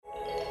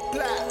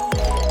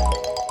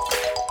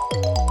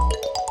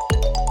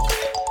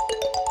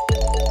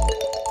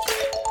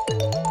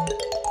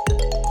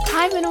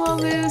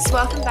listeners,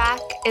 welcome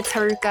back. It's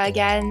Haruka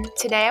again.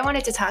 Today I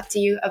wanted to talk to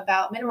you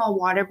about minimal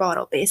water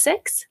bottle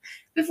basics.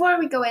 Before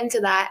we go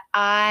into that,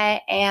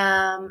 I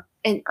am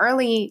in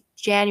early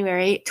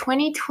January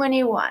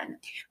 2021.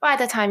 By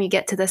the time you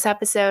get to this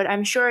episode,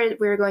 I'm sure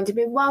we're going to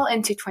be well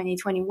into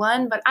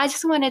 2021, but I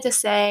just wanted to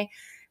say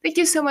thank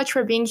you so much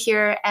for being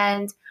here,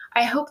 and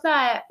I hope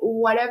that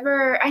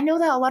I know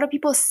that a lot of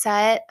people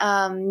set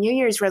New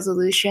Year's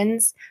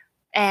resolutions,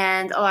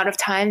 and a lot of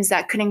times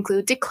that could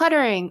include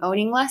decluttering,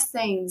 owning less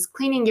things,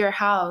 cleaning your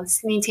house,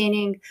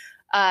 maintaining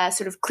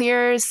sort of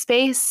clear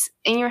space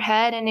in your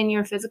head and in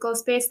your physical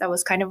space. That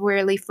was kind of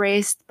weirdly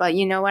phrased, but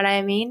you know what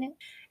I mean.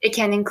 It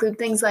can include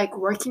things like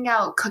working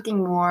out,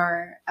 cooking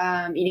more,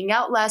 eating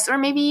out less, or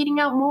maybe eating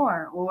out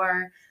more,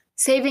 or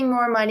saving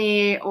more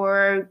money,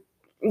 or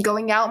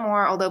going out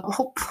more, although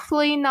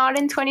hopefully not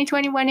in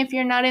 2021 if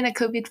you're not in a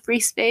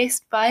COVID-free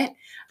space, but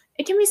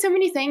it can be so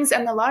many things,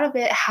 and a lot of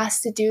it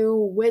has to do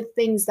with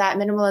things that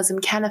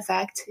minimalism can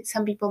affect.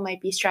 Some people might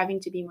be striving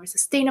to be more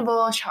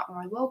sustainable, shop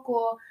more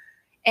local,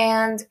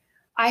 and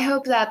I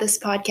hope that this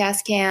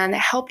podcast can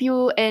help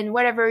you in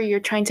whatever you're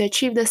trying to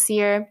achieve this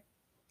year.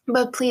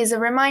 But please, a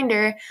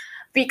reminder,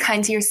 be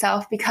kind to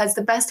yourself, because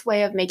the best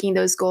way of making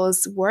those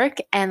goals work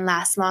and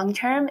last long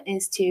term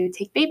is to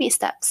take baby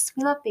steps.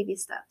 We love baby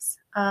steps,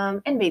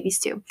 and babies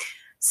too.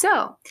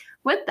 So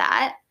with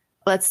that,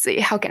 let's see,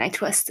 how can I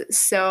twist this?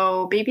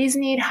 So babies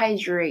need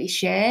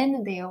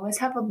hydration. They always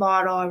have a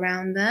bottle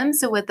around them.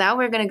 So with that,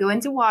 we're going to go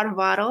into water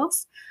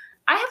bottles.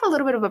 I have a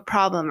little bit of a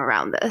problem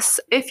around this.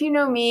 If you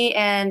know me,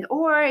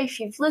 or if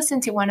you've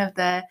listened to one of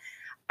the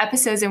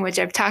episodes in which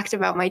I've talked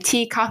about my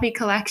tea coffee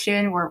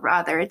collection, or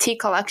rather a tea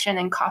collection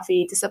and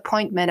coffee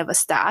disappointment of a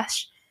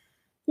stash,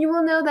 you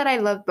will know that I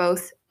love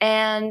both.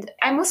 And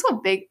I'm also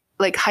a big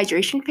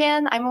hydration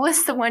fan. I'm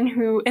always the one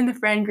who, in the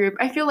friend group,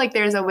 I feel like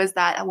there's always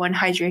that one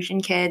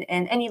hydration kid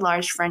in any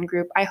large friend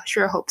group. I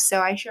sure hope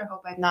so. I sure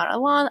hope I'm not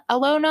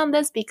alone on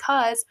this,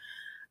 because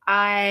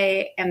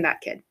I am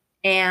that kid.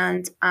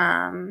 And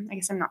I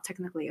guess I'm not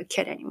technically a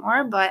kid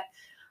anymore, but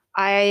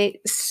I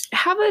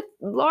have a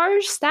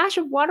large stash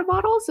of water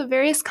bottles of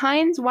various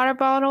kinds, water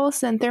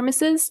bottles and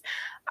thermoses.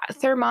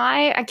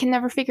 Thermi, I can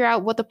never figure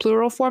out what the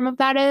plural form of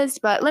that is,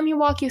 but let me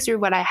walk you through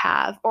what I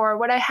have, or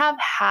what I have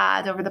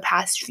had over the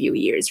past few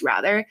years,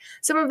 rather.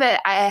 Some of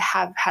it I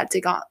have had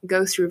to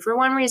go through for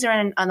one reason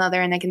and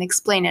another, and I can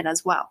explain it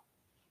as well.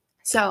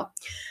 So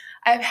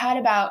I've had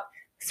about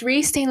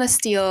 3 stainless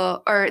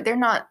steel, or they're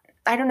not,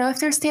 I don't know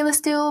if they're stainless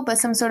steel, but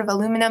some sort of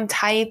aluminum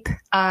type,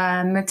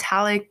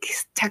 metallic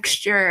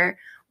texture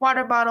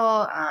water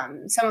bottle,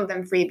 some of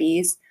them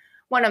freebies,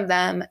 one of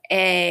them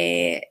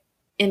a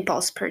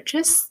impulse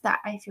purchase that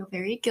I feel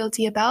very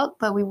guilty about,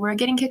 but we were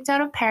getting kicked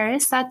out of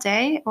Paris that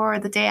day, or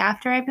the day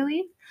after, I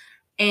believe,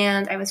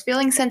 and I was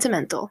feeling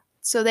sentimental.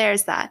 So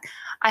there's that.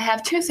 I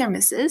have 2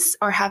 thermoses,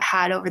 or have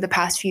had over the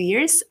past few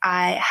years.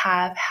 I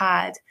have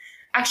had,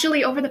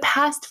 actually over the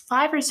past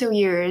 5 or so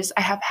years,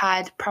 I have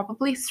had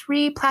probably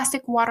 3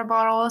 plastic water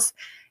bottles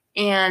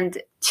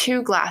and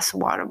 2 glass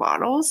water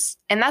bottles,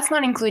 and that's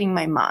not including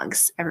my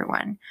mugs,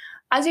 everyone.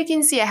 As you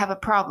can see, I have a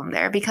problem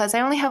there, because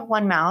I only have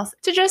one mouth.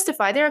 To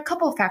justify, there are a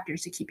couple of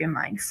factors to keep in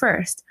mind.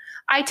 First,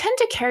 I tend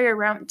to carry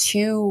around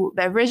 2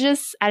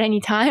 beverages at any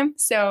time.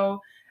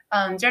 So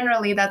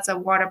generally, that's a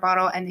water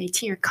bottle and a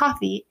tea or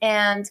coffee.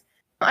 And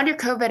under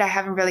COVID, I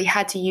haven't really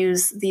had to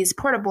use these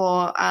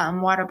portable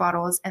water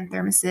bottles and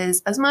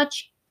thermoses as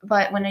much.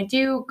 But when I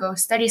do go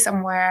study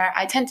somewhere,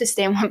 I tend to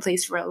stay in one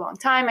place for a long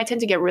time. I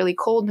tend to get really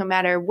cold no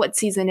matter what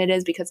season it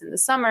is, because in the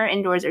summer,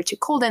 indoors are too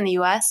cold in the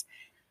US.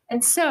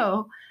 And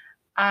so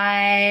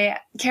I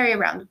carry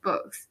around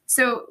both.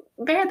 So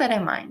bear that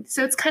in mind.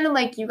 So it's kind of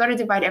like you got to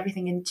divide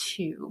everything in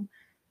 2,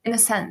 in a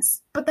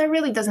sense, but that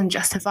really doesn't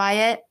justify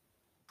it.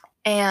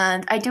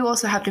 And I do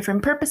also have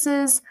different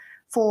purposes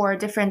for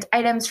different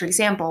items. For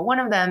example, one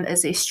of them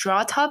is a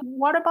straw top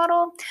water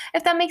bottle,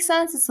 if that makes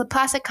sense. It's the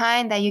plastic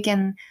kind that you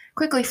can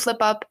quickly flip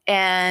up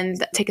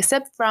and take a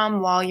sip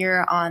from while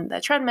you're on the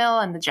treadmill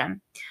and the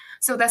gym.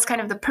 So that's kind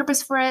of the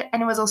purpose for it.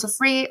 And it was also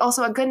free.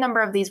 Also, a good number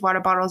of these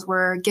water bottles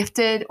were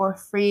gifted or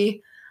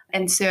free.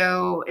 And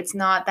so it's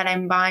not that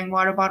I'm buying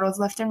water bottles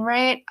left and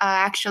right.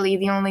 Actually,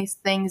 the only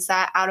things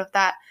that out of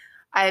that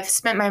I've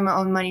spent my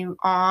own money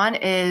on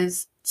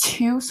is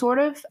 2 sort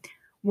of,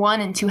 1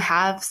 and 2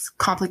 halves,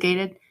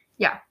 complicated.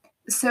 Yeah.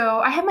 So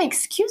I have my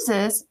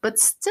excuses, but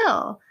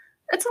still,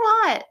 it's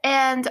a lot.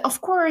 And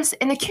of course,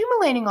 in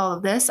accumulating all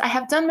of this, I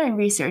have done my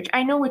research.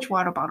 I know which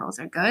water bottles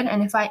are good.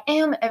 And if I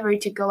am ever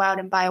to go out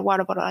and buy a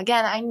water bottle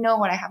again, I know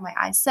what I have my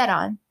eyes set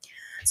on.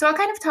 So I'll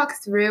kind of talk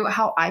through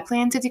how I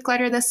plan to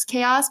declutter this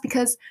chaos,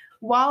 because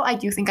while I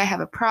do think I have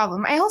a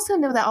problem, I also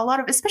know that a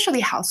lot of, especially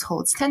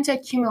households, tend to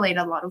accumulate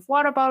a lot of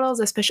water bottles,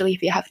 especially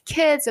if you have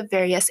kids of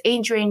various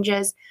age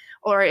ranges,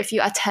 or if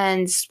you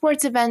attend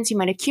sports events, you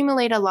might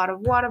accumulate a lot of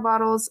water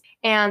bottles,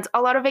 and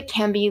a lot of it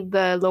can be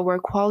the lower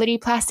quality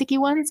plasticky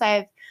ones.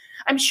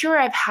 I'm sure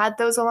I've had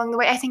those along the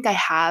way. I think I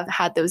have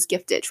had those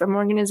gifted from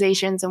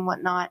organizations and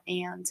whatnot,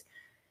 and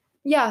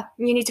yeah,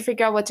 you need to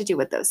figure out what to do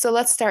with those. So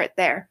let's start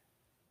there.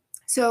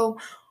 So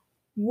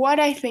what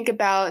I think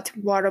about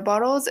water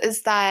bottles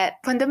is that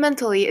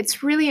fundamentally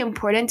it's really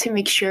important to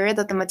make sure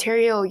that the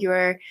material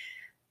you're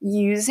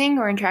using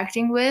or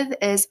interacting with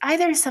is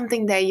either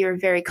something that you're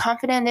very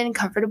confident and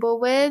comfortable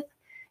with,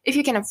 if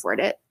you can afford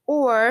it,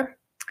 or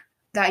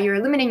that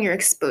you're limiting your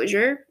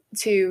exposure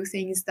to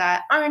things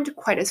that aren't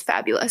quite as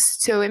fabulous.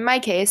 So in my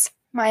case,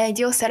 my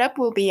ideal setup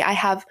will be I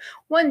have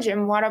one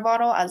gym water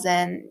bottle, as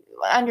in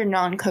under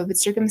non-COVID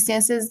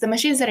circumstances. The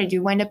machines that I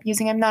do wind up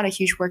using, I'm not a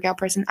huge workout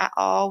person at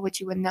all, which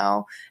you would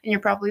know. And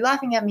you're probably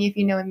laughing at me if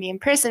you know me in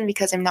person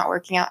because I'm not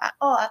working out at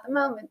all at the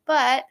moment.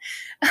 But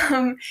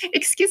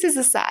excuses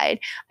aside,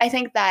 I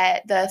think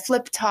that the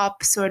flip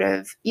top sort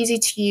of easy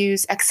to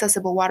use,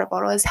 accessible water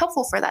bottle is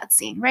helpful for that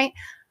scene, right?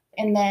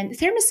 And then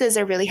thermoses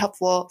are really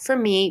helpful for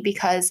me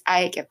because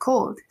I get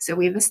cold. So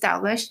we've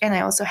established, and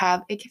I also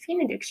have a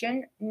caffeine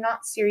addiction,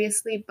 not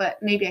seriously, but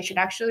maybe I should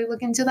actually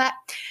look into that.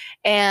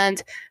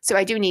 And so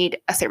I do need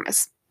a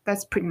thermos.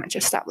 That's pretty much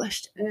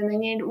established. And then I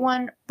need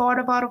one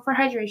water bottle for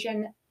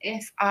hydration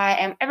if I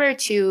am ever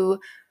to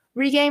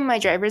regain my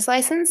driver's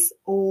license,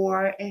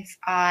 or if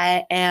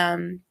I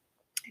am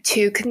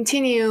to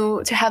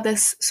continue to have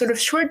this sort of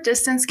short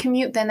distance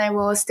commute, then I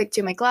will stick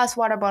to my glass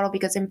water bottle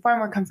because I'm far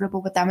more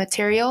comfortable with that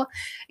material.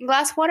 And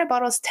glass water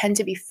bottles tend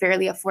to be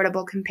fairly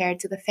affordable compared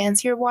to the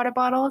fancier water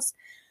bottles,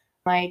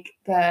 like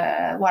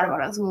the water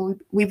bottles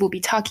we will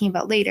be talking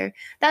about later.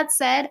 That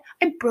said,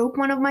 I broke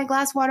one of my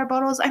glass water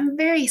bottles. I'm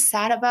very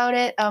sad about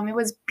it. It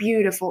was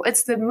beautiful.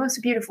 It's the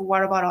most beautiful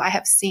water bottle I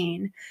have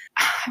seen.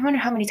 I wonder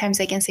how many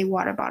times I can say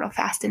water bottle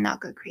fast and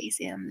not go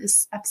crazy on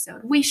this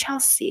episode. We shall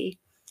see.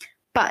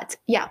 But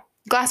yeah,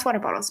 glass water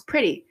bottles,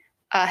 pretty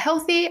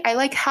healthy. I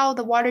like how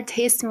the water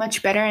tastes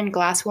much better in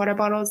glass water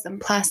bottles than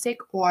plastic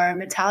or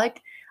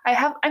metallic.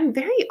 I'm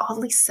very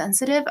oddly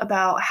sensitive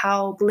about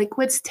how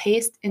liquids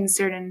taste in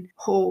certain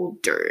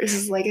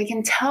holders. Like I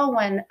can tell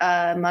when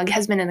a mug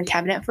has been in the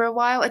cabinet for a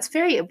while. It's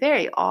very,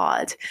 very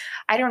odd.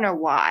 I don't know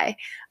why.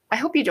 I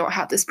hope you don't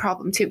have this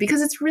problem too,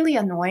 because it's really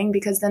annoying,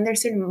 because then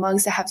there's certain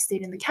mugs that have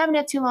stayed in the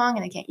cabinet too long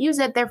and I can't use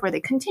it. Therefore,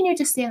 they continue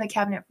to stay in the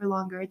cabinet for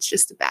longer. It's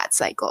just a bad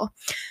cycle.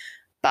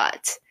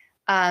 But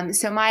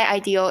so my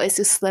ideal is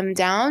to slim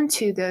down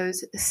to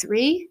those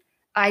 3.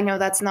 I know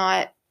that's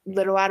not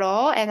little at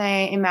all, and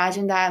I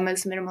imagine that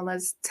most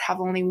minimalists have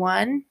only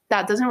 1.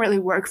 That doesn't really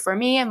work for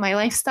me and my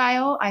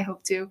lifestyle. I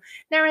hope to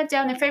narrow it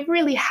down. If I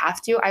really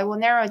have to, I will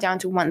narrow it down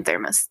to 1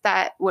 thermos.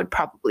 That would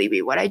probably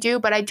be what I do,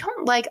 but I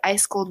don't like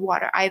ice cold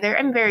water either.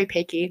 I'm very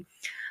picky.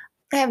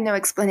 I have no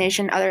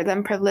explanation other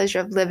than privilege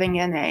of living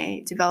in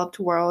a developed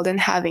world and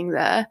having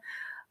the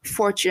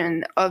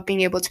fortune of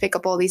being able to pick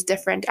up all these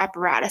different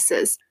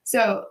apparatuses.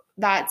 So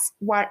that's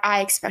what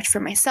I expect for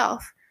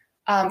myself.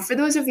 For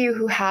those of you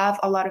who have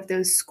a lot of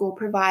those school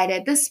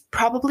provided, this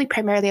probably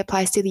primarily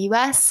applies to the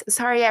US.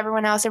 Sorry,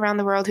 everyone else around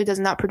the world who does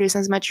not produce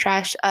as much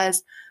trash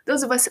as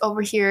those of us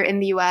over here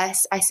in the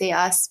US. I say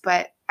us,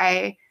 but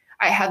I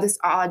have this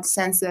odd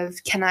sense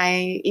of, can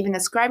I even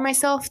ascribe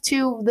myself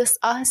to this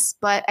us?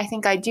 But I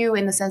think I do,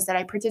 in the sense that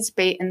I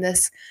participate in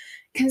this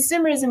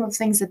consumerism of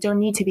things that don't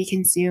need to be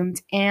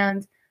consumed.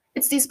 And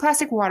it's these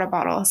plastic water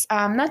bottles.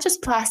 Not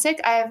just plastic,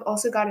 I've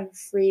also gotten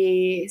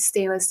free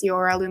stainless steel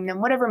or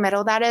aluminum, whatever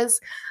metal that is,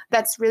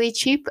 that's really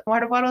cheap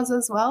water bottles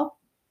as well.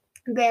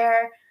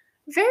 They're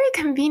very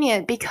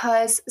convenient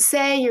because,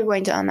 say you're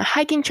going on a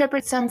hiking trip or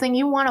something,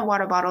 you want a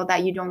water bottle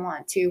that you don't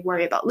want to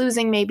worry about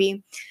losing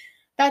maybe.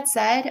 That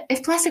said,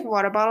 if plastic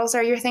water bottles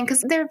are your thing,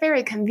 because they're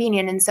very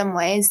convenient in some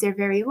ways, they're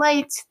very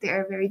light,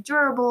 they're very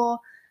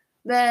durable,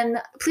 then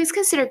please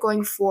consider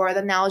going for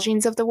the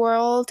Nalgene's of the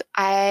world.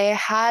 I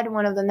had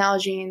one of the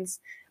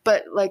Nalgene's,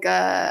 but like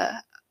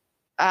a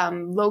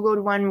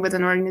logoed one with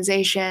an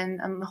organization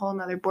and a whole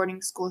nother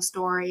boarding school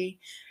story.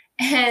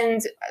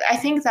 And I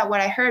think that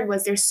what I heard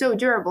was they're so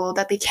durable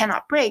that they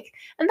cannot break.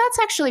 And that's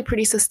actually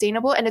pretty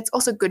sustainable, and it's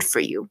also good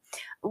for you.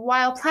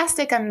 While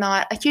plastic, I'm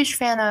not a huge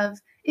fan of.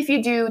 If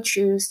you do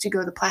choose to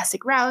go the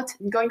plastic route,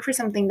 going for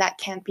something that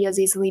can't be as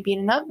easily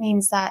beaten up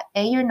means that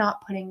A, you're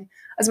not putting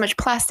as much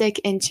plastic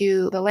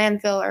into the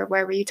landfill or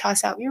wherever you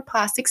toss out your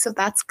plastic, so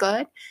that's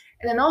good.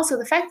 And then also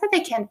the fact that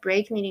they can't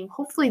break, meaning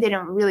hopefully they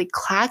don't really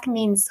clack,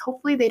 means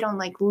hopefully they don't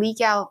like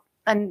leak out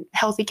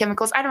unhealthy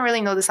chemicals. I don't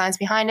really know the science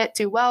behind it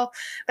too well,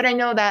 but I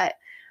know that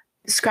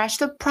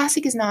scratched up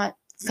plastic is not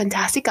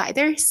fantastic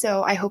either.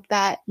 So I hope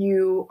that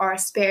you are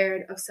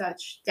spared of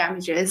such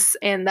damages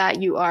and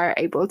that you are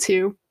able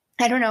to,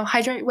 I don't know,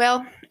 hydrate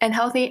well and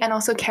healthy, and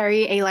also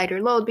carry a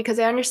lighter load, because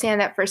I understand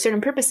that for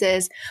certain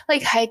purposes,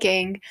 like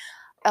hiking,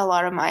 a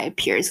lot of my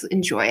peers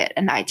enjoy it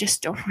and I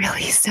just don't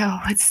really. So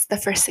it's the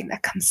first thing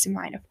that comes to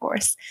mind, of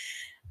course.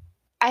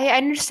 I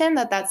understand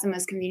that that's the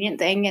most convenient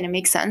thing and it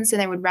makes sense,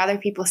 and I would rather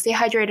people stay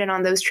hydrated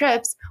on those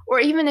trips. Or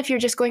even if you're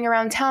just going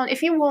around town,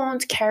 if you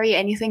won't carry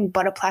anything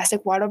but a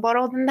plastic water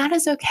bottle, then that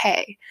is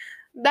okay.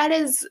 That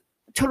is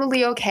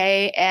totally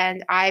okay,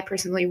 and I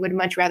personally would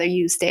much rather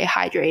you stay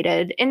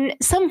hydrated in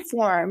some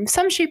form,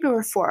 some shape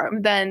or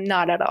form, than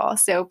not at all.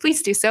 So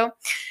please do so.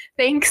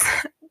 Thanks.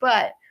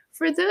 But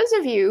For those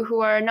of you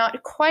who are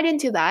not quite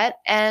into that,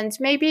 and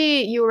maybe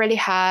you already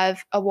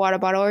have a water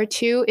bottle or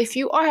two, if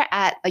you are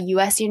at a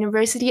US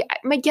university,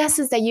 my guess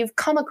is that you've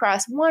come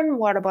across one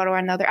water bottle or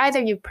another.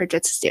 Either you've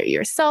purchased it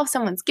yourself,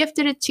 someone's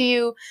gifted it to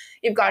you,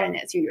 you've gotten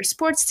it through your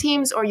sports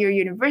teams, or your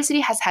university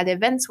has had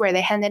events where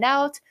they hand it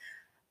out.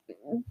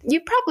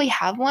 You probably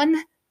have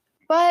one.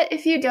 But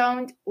if you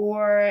don't,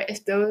 or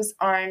if those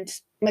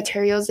aren't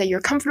materials that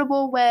you're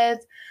comfortable with,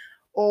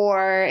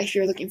 or if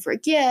you're looking for a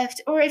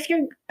gift, or if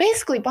you're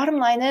basically, bottom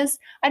line is,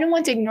 I don't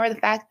want to ignore the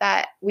fact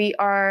that we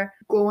are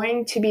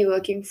going to be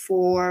looking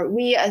for,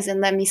 we as in,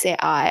 let me say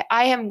I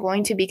am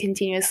going to be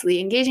continuously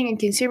engaging in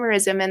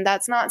consumerism, and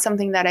that's not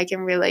something that I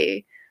can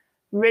really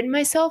rid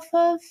myself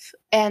of.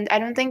 And I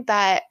don't think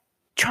that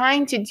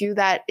trying to do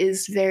that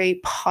is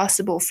very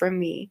possible for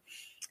me.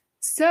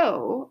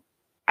 So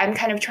I'm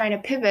kind of trying to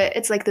pivot.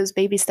 It's like those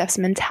baby steps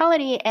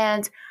mentality,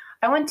 and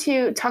I want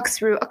to talk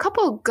through a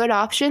couple of good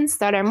options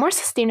that are more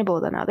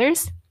sustainable than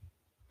others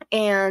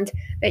and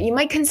that you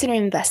might consider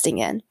investing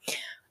in.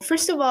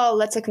 First of all,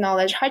 let's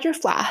acknowledge Hydro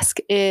Flask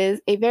is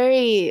a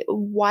very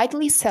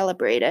widely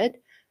celebrated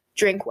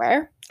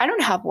drinkware. I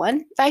don't have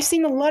one. I've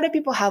seen a lot of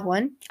people have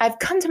one. I've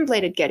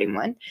contemplated getting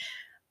one.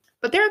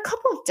 But there are a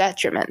couple of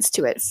detriments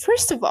to it.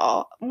 First of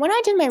all, when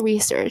I did my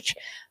research,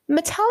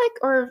 metallic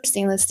or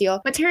stainless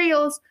steel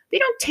materials, they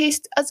don't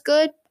taste as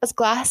good as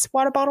glass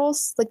water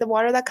bottles, like the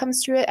water that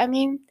comes through it, I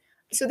mean.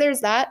 So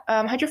there's that.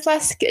 Hydro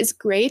Flask is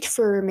great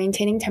for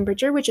maintaining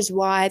temperature, which is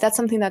why that's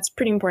something that's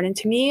pretty important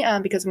to me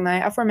because of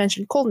my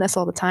aforementioned coldness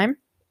all the time.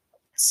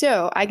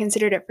 So I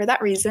considered it for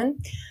that reason.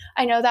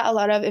 I know that a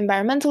lot of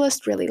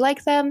environmentalists really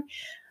like them.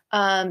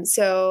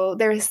 So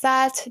there's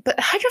that. But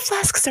Hydro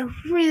Flasks are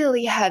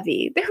really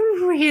heavy. They're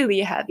really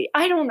heavy.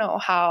 I don't know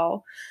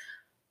how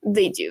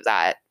they do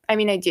that. I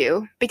mean, I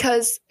do.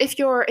 Because if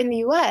you're in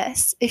the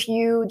US, if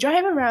you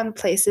drive around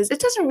places, it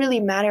doesn't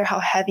really matter how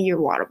heavy your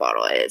water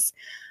bottle is.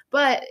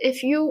 But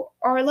if you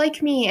are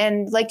like me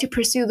and like to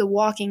pursue the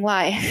walking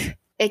life,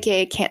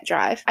 aka can't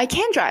drive. I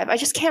can drive, I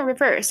just can't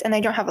reverse, and I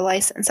don't have a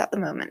license at the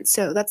moment.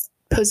 So that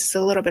poses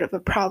a little bit of a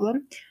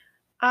problem.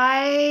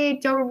 I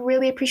don't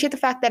really appreciate the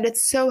fact that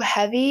it's so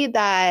heavy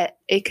that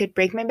it could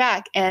break my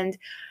back. And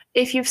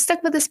if you've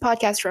stuck with this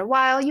podcast for a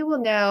while, you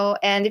will know.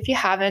 And if you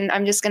haven't,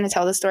 I'm just going to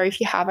tell the story. If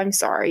you have, I'm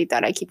sorry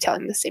that I keep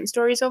telling the same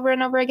stories over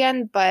and over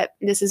again, but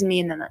this is me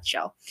in a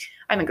nutshell.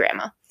 I'm a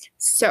grandma.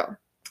 So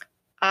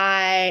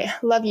I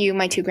love you,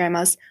 my two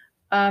grandmas.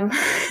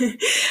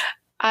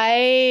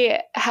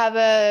 I have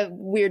a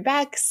weird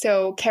back,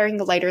 so carrying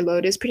a lighter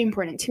load is pretty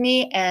important to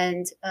me.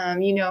 And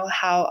you know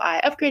how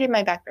I upgraded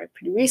my backpack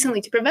pretty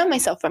recently to prevent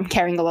myself from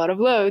carrying a lot of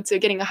load. So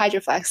getting a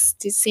Hydro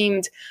Flask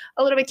seemed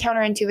a little bit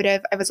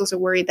counterintuitive. I was also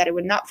worried that it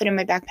would not fit in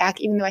my backpack,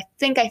 even though I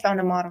think I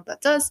found a model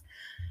that does.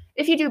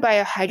 If you do buy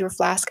a Hydro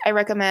Flask, I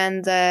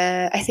recommend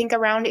I think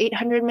around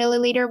 800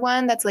 milliliter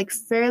one. That's like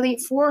fairly,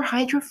 4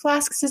 Hydro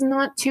Flasks is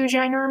not too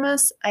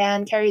ginormous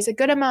and carries a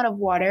good amount of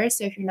water.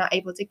 So if you're not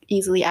able to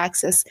easily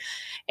access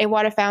a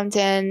water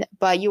fountain,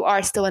 but you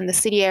are still in the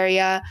city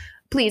area,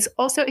 please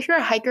also, if you're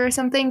a hiker or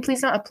something,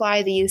 please don't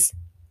apply these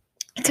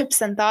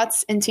tips and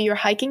thoughts into your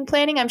hiking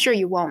planning. I'm sure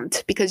you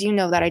won't, because you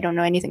know that I don't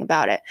know anything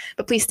about it,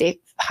 but please stay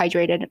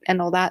hydrated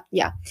and all that.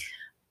 Yeah.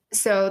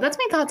 So that's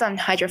my thoughts on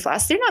Hydro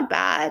Flask. They're not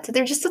bad.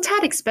 They're just a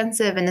tad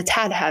expensive and a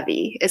tad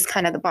heavy is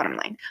kind of the bottom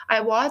line. I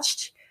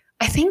watched,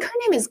 I think her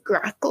name is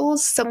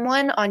Grackles,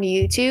 someone on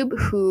YouTube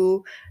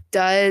who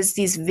does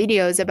these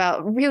videos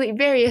about really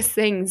various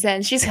things,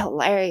 and she's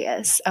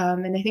hilarious.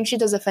 And I think she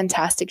does a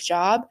fantastic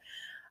job.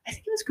 I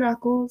think it was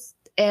Grackles.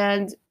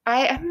 And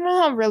I'm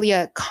not really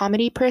a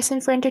comedy person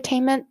for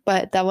entertainment,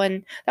 but that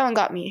one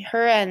got me.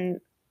 Her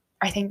and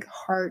I think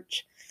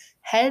Heart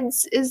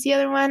Heads is the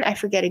other one. I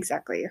forget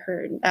exactly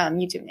her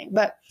YouTube name.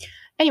 But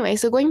anyway,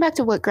 so going back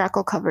to what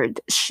Grackle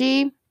covered,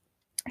 she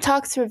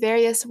talked through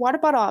various water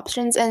bottle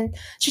options and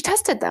she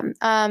tested them.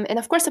 And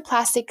of course, the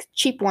plastic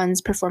cheap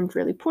ones performed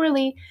really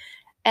poorly.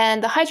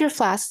 And the Hydro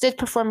Flask did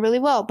perform really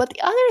well. But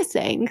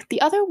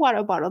the other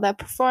water bottle that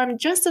performed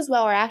just as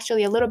well, or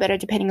actually a little better,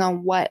 depending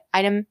on what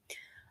item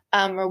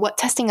or what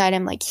testing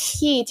item, like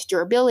heat,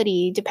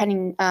 durability,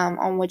 depending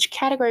on which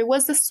category,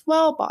 was the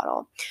S'well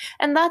bottle.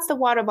 And that's the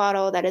water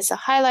bottle that is the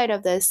highlight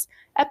of this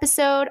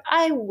episode.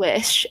 I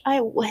wish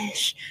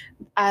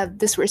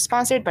this were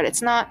sponsored, but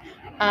it's not.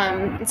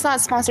 It's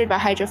not sponsored by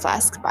Hydro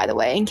Flask, by the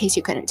way, in case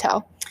you couldn't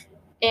tell.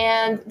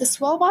 And the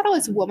S'well bottle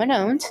is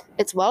woman-owned.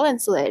 It's well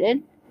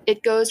insulated.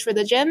 It goes for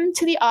the gym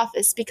to the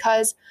office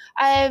because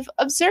I've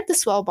observed the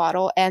S'well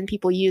bottle and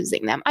people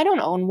using them. I don't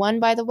own one,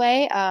 by the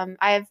way.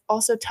 I've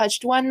also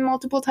touched one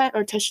multiple times,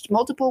 or touched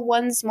multiple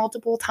ones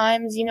multiple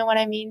times. You know what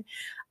I mean?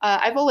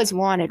 I've always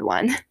wanted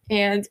one.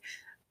 And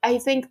I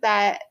think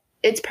that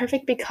it's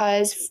perfect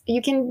because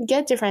you can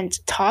get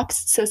different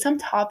tops. So some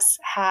tops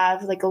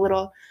have like a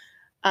little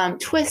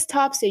twist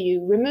top, so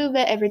you remove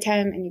it every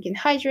time and you can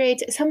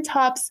hydrate. Some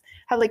tops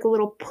have like a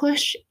little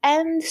push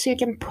end, so you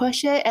can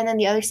push it and then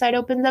the other side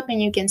opens up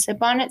and you can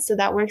sip on it, so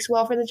that works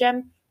well for the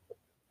gym.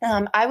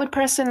 I would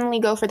personally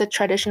go for the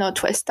traditional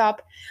twist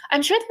top.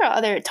 I'm sure there are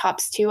other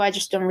tops too. I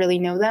just don't really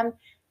know them.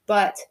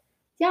 But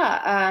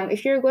yeah,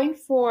 if you're going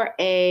for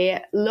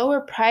a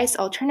lower price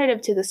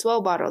alternative to the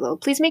Swell bottle, though,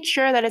 please make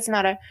sure that it's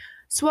not a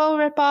Swell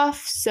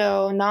ripoff.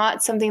 So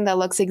not something that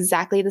looks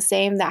exactly the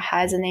same that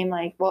has a name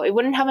like, well, it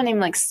wouldn't have a name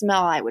like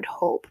Smell, I would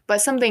hope,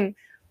 but something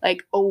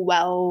like Oh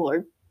Well,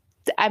 or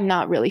I'm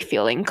not really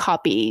feeling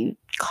copy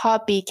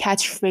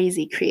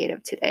catchphrasey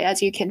creative today,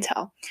 as you can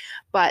tell.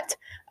 But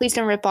please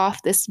don't rip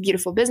off this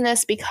beautiful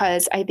business,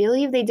 because I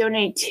believe they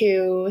donate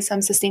to some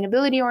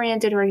sustainability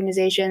oriented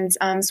organizations.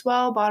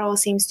 Swell Bottle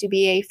seems to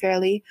be a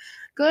fairly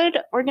good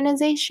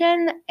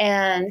organization,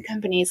 and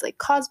companies like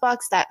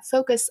Cosbox that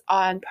focus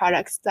on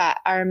products that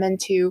are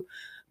meant to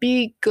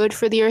be good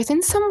for the earth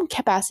in some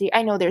capacity.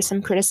 I know there's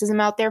some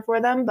criticism out there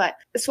for them, but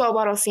the Swell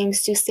Bottle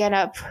seems to stand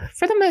up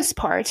for the most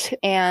part,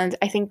 and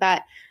I think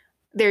that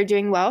they're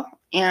doing well,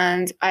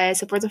 and I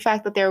support the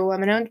fact that they're a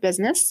woman-owned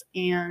business.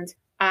 And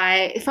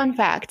fun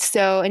fact,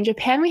 so in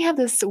Japan we have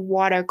this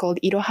water called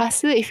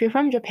Irohasu. If you're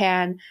from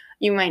Japan,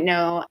 you might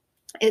know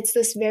it's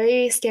this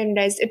very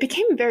standardized, it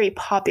became very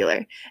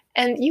popular.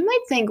 And you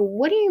might think,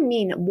 what do you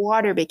mean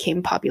water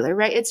became popular,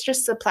 right? It's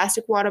just a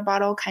plastic water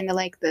bottle, kind of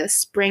like the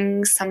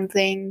spring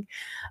something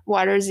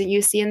waters that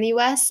you see in the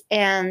US.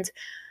 And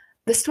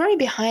the story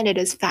behind it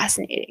is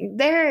fascinating.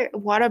 Their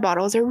water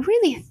bottles are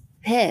really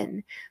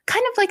thin,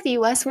 kind of like the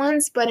US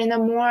ones, but in a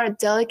more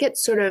delicate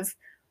sort of,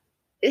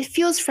 it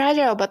feels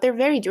fragile, but they're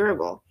very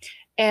durable.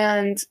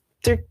 And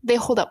they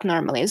hold up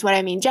normally, is what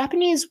I mean.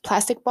 Japanese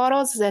plastic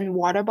bottles and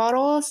water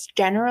bottles,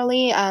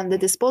 generally, the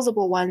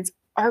disposable ones,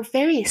 are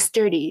very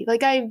sturdy.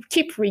 Like, I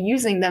keep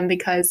reusing them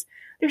because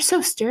they're so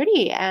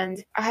sturdy.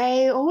 And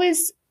I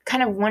always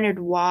kind of wondered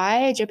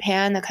why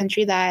Japan, a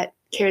country that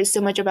cares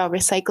so much about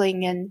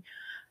recycling and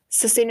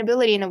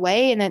sustainability in a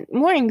way, in a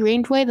more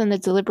ingrained way than the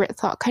deliberate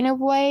thought kind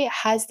of way,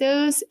 has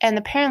those. And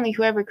apparently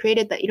whoever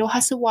created the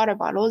Irohasu water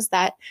bottles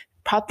that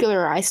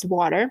popularized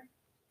water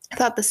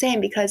thought the same,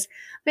 because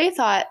they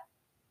thought,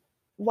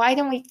 why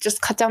don't we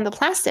just cut down the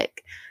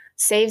plastic?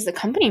 Saves the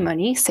company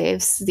money,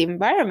 saves the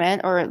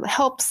environment, or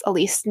helps at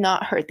least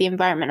not hurt the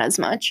environment as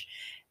much.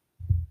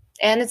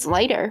 And it's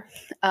lighter.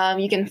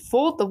 You can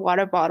fold the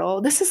water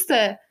bottle. This is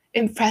the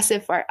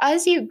impressive part.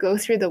 As you go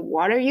through the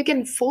water, you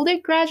can fold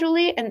it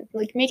gradually and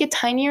like make it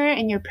tinier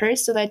in your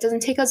purse so that it doesn't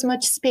take as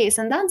much space.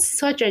 And that's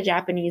such a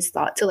Japanese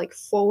thought, to like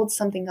fold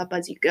something up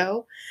as you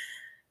go.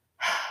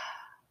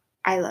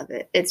 I love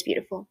it. It's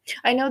beautiful.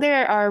 I know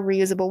there are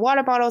reusable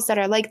water bottles that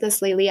are like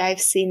this lately. I've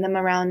seen them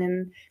around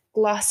in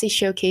glossy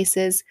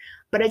showcases.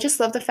 But I just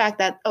love the fact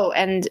that, oh,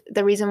 and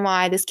the reason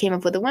why this came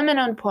up with a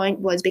women-owned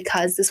point was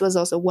because this was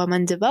also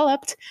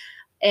woman-developed.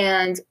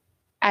 And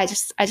I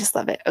just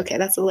love it. Okay,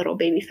 that's a little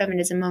baby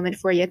feminism moment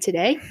for you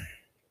today.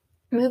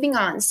 Moving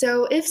on.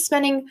 So if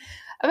spending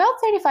about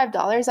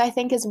 $35, I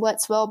think, is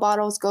what Swell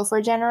bottles go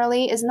for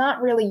generally, is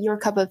not really your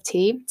cup of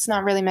tea. It's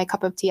not really my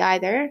cup of tea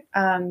either.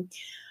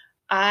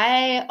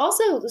 I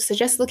also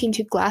suggest looking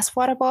to glass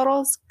water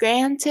bottles.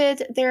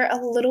 Granted, they're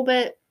a little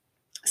bit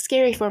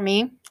scary for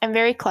me. I'm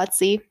very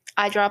klutzy.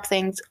 I drop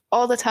things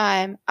all the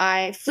time.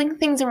 I fling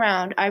things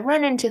around. I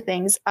run into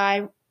things.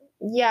 I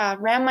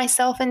ram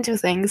myself into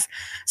things.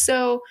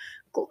 So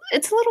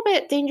it's a little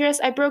bit dangerous.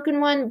 I've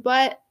broken one,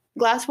 but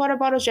glass water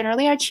bottles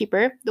generally are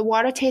cheaper. The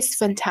water tastes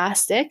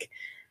fantastic.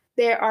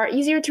 They are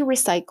easier to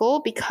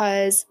recycle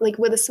because, like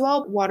with a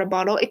Swell water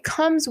bottle, it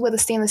comes with a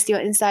stainless steel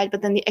inside,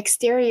 but then the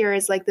exterior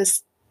is like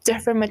this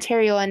different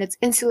material and it's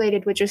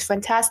insulated, which is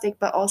fantastic.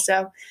 But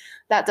also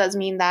that does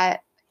mean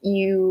that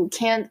you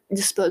can't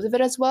dispose of it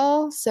as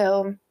well.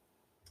 So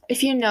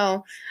if you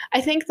know,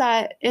 I think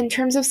that in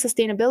terms of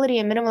sustainability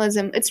and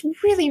minimalism, it's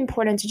really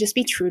important to just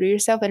be true to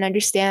yourself and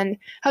understand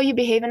how you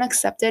behave and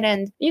accept it.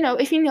 And,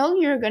 if you know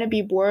you're going to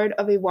be bored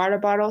of a water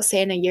bottle,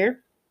 say in a year,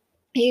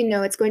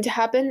 it's going to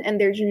happen and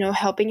there's no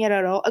helping it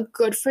at all, a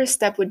good first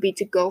step would be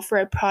to go for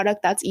a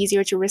product that's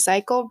easier to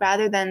recycle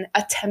rather than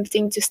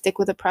attempting to stick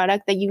with a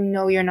product that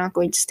you're not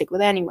going to stick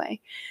with anyway.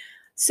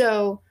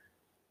 So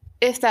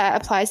if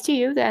that applies to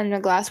you, then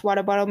a glass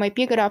water bottle might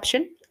be a good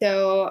option.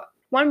 So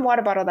one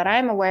water bottle that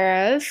I'm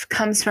aware of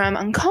comes from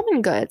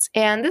Uncommon Goods,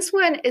 and this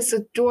one is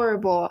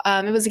adorable.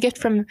 It was a gift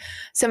from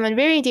someone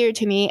very dear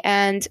to me,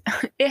 and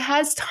it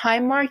has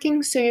time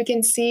markings so you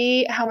can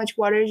see how much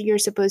water you're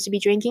supposed to be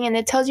drinking, and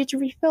it tells you to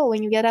refill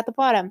when you get at the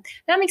bottom.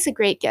 That makes a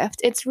great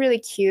gift. It's really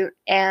cute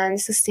and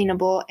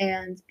sustainable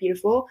and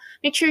beautiful.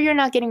 Make sure you're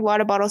not getting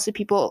water bottles to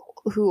people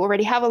who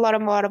already have a lot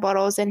of water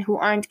bottles and who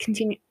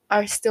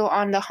are still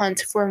on the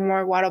hunt for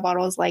more water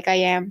bottles like I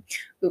am.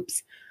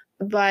 Oops.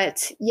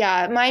 But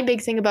yeah, my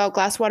big thing about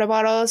glass water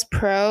bottles,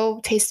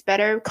 pro, tastes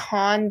better,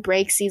 con,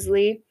 breaks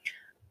easily.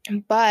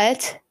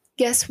 But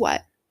guess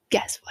what?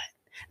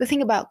 The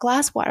thing about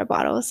glass water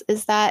bottles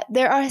is that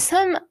there are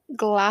some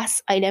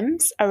glass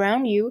items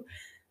around you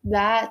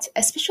that,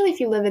 especially if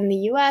you live in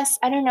the US,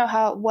 I don't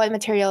know what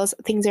materials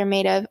things are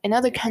made of in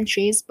other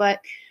countries, but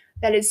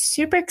that is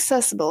super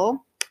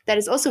accessible, that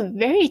is also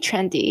very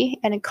trendy,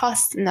 and it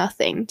costs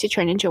nothing to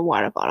turn into a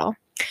water bottle.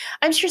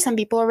 I'm sure some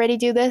people already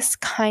do this,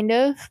 kind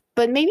of,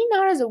 but maybe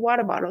not as a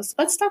water bottle. So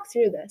let's talk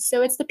through this.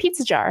 So it's the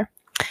pizza jar.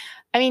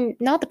 I mean,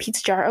 not the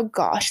pizza jar. Oh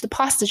gosh, the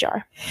pasta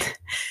jar.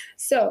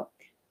 So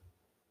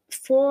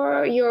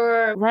for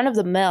your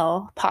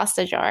run-of-the-mill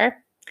pasta jar,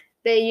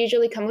 they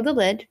usually come with a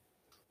lid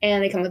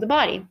and they come with a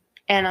body.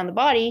 And on the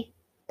body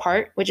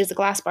part, which is the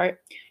glass part,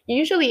 you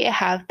usually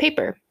have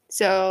paper.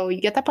 So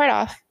you get that part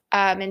off.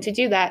 And to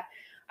do that,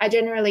 I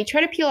generally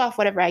try to peel off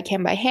whatever I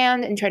can by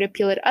hand and try to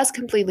peel it as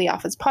completely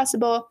off as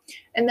possible.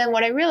 And then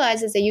what I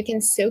realize is that you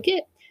can soak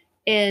it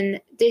in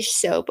dish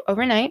soap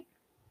overnight.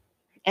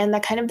 And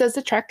that kind of does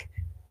the trick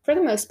for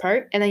the most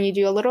part. And then you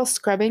do a little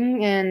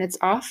scrubbing and it's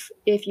off.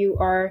 If you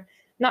are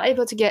not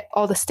able to get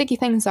all the sticky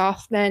things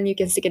off, then you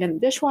can stick it in the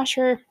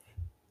dishwasher.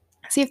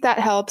 See if that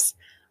helps.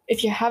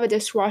 If you have a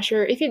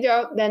dishwasher, if you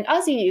don't, then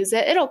as you use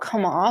it, it'll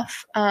come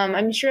off.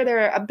 I'm sure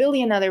there are a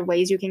billion other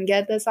ways you can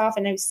get this off.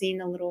 And I've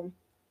seen a little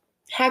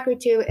hack or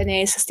two in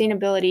a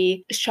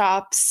sustainability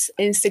shop's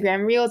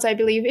Instagram reels, I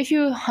believe. If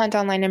you hunt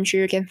online, I'm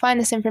sure you can find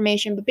this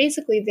information. But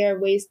basically, there are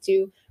ways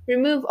to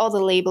remove all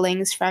the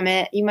labelings from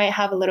it. You might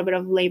have a little bit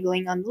of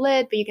labeling on the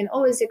lid, but you can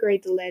always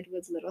decorate the lid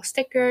with little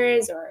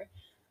stickers or,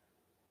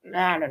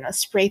 I don't know,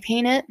 spray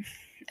paint it.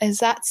 Is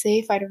that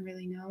safe? I don't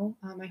really know.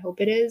 I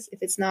hope it is. If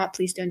it's not,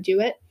 please don't do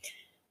it.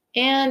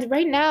 And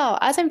right now,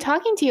 as I'm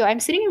talking to you, I'm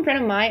sitting in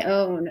front of my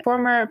own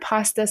former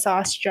pasta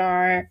sauce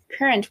jar,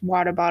 current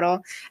water bottle.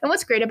 And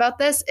what's great about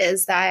this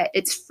is that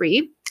it's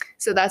free.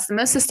 So that's the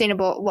most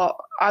sustainable. Well,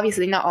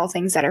 obviously not all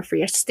things that are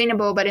free are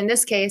sustainable, but in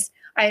this case,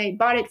 I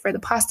bought it for the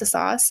pasta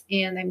sauce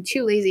and I'm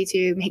too lazy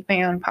to make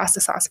my own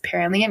pasta sauce.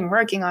 Apparently, I'm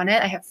working on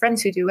it. I have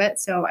friends who do it,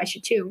 so I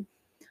should too.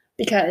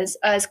 Because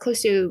as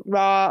close to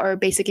raw or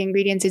basic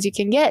ingredients as you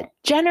can get,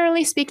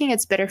 generally speaking,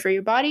 it's better for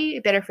your body,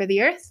 better for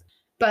the earth.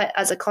 But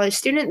as a college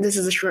student, this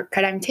is a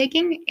shortcut I'm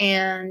taking,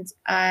 and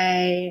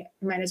I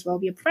might as well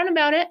be upfront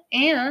about it.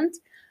 And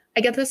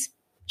I get this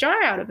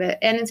jar out of it,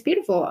 and it's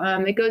beautiful.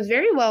 It goes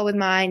very well with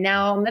my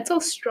now metal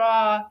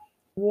straw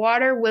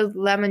water with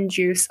lemon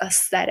juice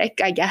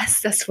aesthetic, I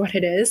guess. That's what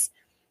it is.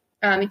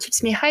 It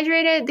keeps me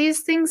hydrated.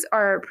 These things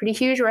are pretty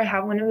huge, or I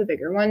have one of the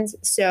bigger ones.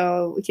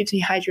 So it keeps me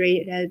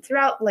hydrated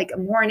throughout like a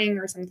morning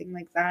or something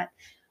like that,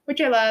 which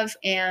I love.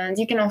 And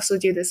you can also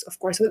do this, of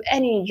course, with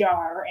any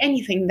jar or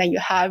anything that you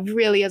have,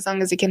 really, as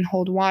long as it can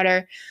hold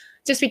water.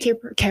 Just be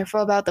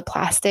careful about the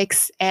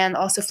plastics, and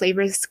also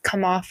flavors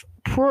come off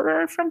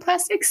poorer from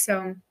plastics.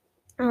 So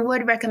I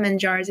would recommend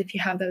jars if you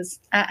have those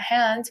at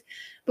hand.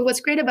 But what's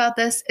great about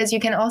this is you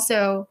can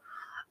also,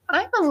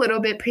 I'm a little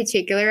bit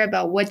particular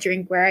about what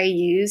drinkware I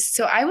use.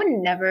 So I would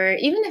never,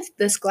 even if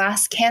this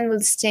glass can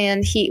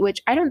withstand heat, which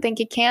I don't think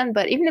it can,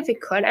 but even if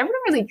it could, I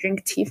wouldn't really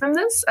drink tea from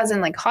this, as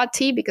in like hot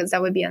tea, because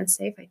that would be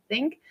unsafe, I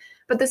think.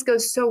 But this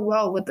goes so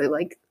well with the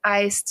like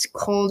iced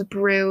cold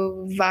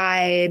brew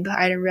vibe.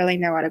 I don't really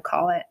know how to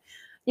call it.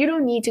 You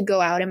don't need to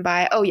go out and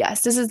buy, oh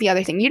yes, this is the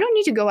other thing. You don't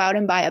need to go out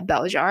and buy a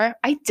bell jar.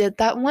 I did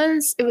that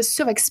once. It was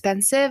so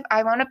expensive.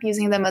 I wound up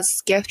using them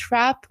as gift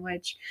wrap,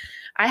 which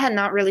I had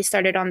not really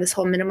started on this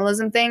whole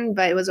minimalism thing,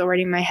 but it was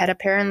already in my head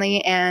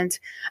apparently. And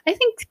I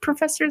think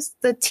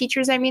the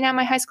teachers at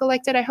my high school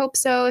liked it. I hope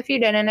so. If you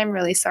didn't, I'm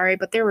really sorry,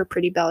 but they were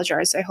pretty bell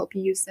jars. So I hope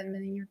you use them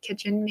in your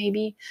kitchen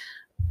maybe.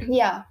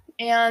 Yeah.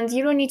 And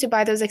you don't need to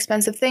buy those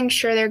expensive things.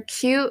 Sure, they're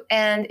cute.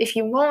 And if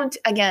you won't,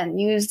 again,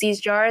 use these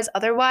jars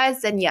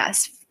otherwise, then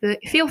yes,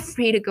 feel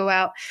free to go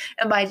out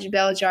and buy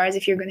bell jars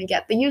if you're going to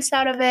get the use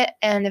out of it.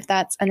 And if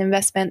that's an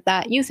investment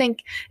that you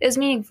think is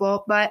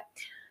meaningful. But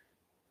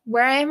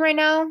where I am right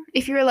now,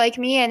 if you're like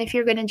me and if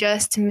you're going to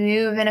just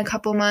move in a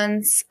couple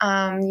months,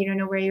 you don't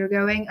know where you're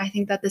going, I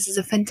think that this is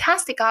a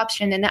fantastic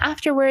option. And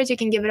afterwards, you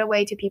can give it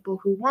away to people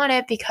who want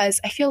it,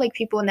 because I feel like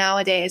people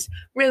nowadays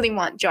really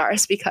want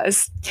jars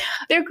because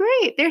they're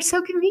great. They're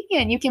so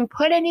convenient. You can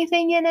put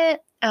anything in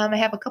it. I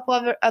have a couple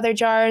of other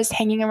jars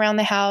hanging around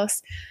the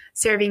house,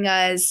 serving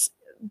as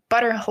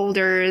butter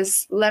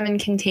holders, lemon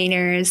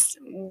containers,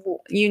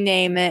 you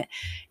name it.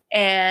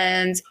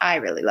 And I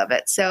really love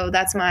it. So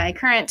that's my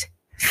current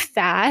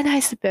fad, I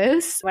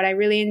suppose, what I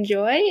really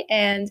enjoy.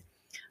 And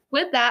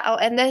with that, I'll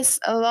end this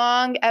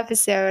long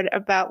episode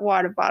about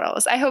water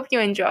bottles. I hope you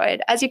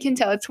enjoyed. As you can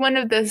tell, it's one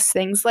of those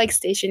things like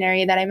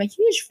stationery that I'm a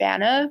huge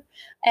fan of.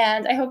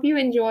 And I hope you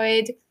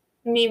enjoyed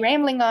me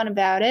rambling on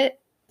about it.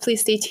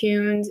 Please stay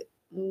tuned.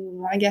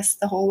 I guess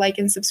the whole like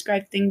and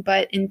subscribe thing,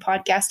 but in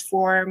podcast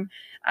form.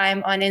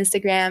 I'm on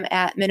Instagram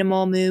at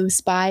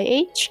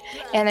minimalmovesbyh,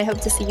 and I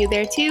hope to see you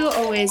there too.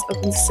 Always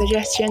open to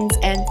suggestions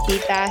and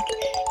feedback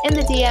in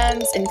the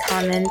DMs and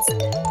comments.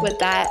 With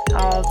that,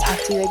 I'll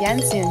talk to you again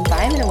soon.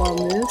 Bye, Minimal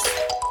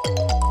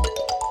Moves.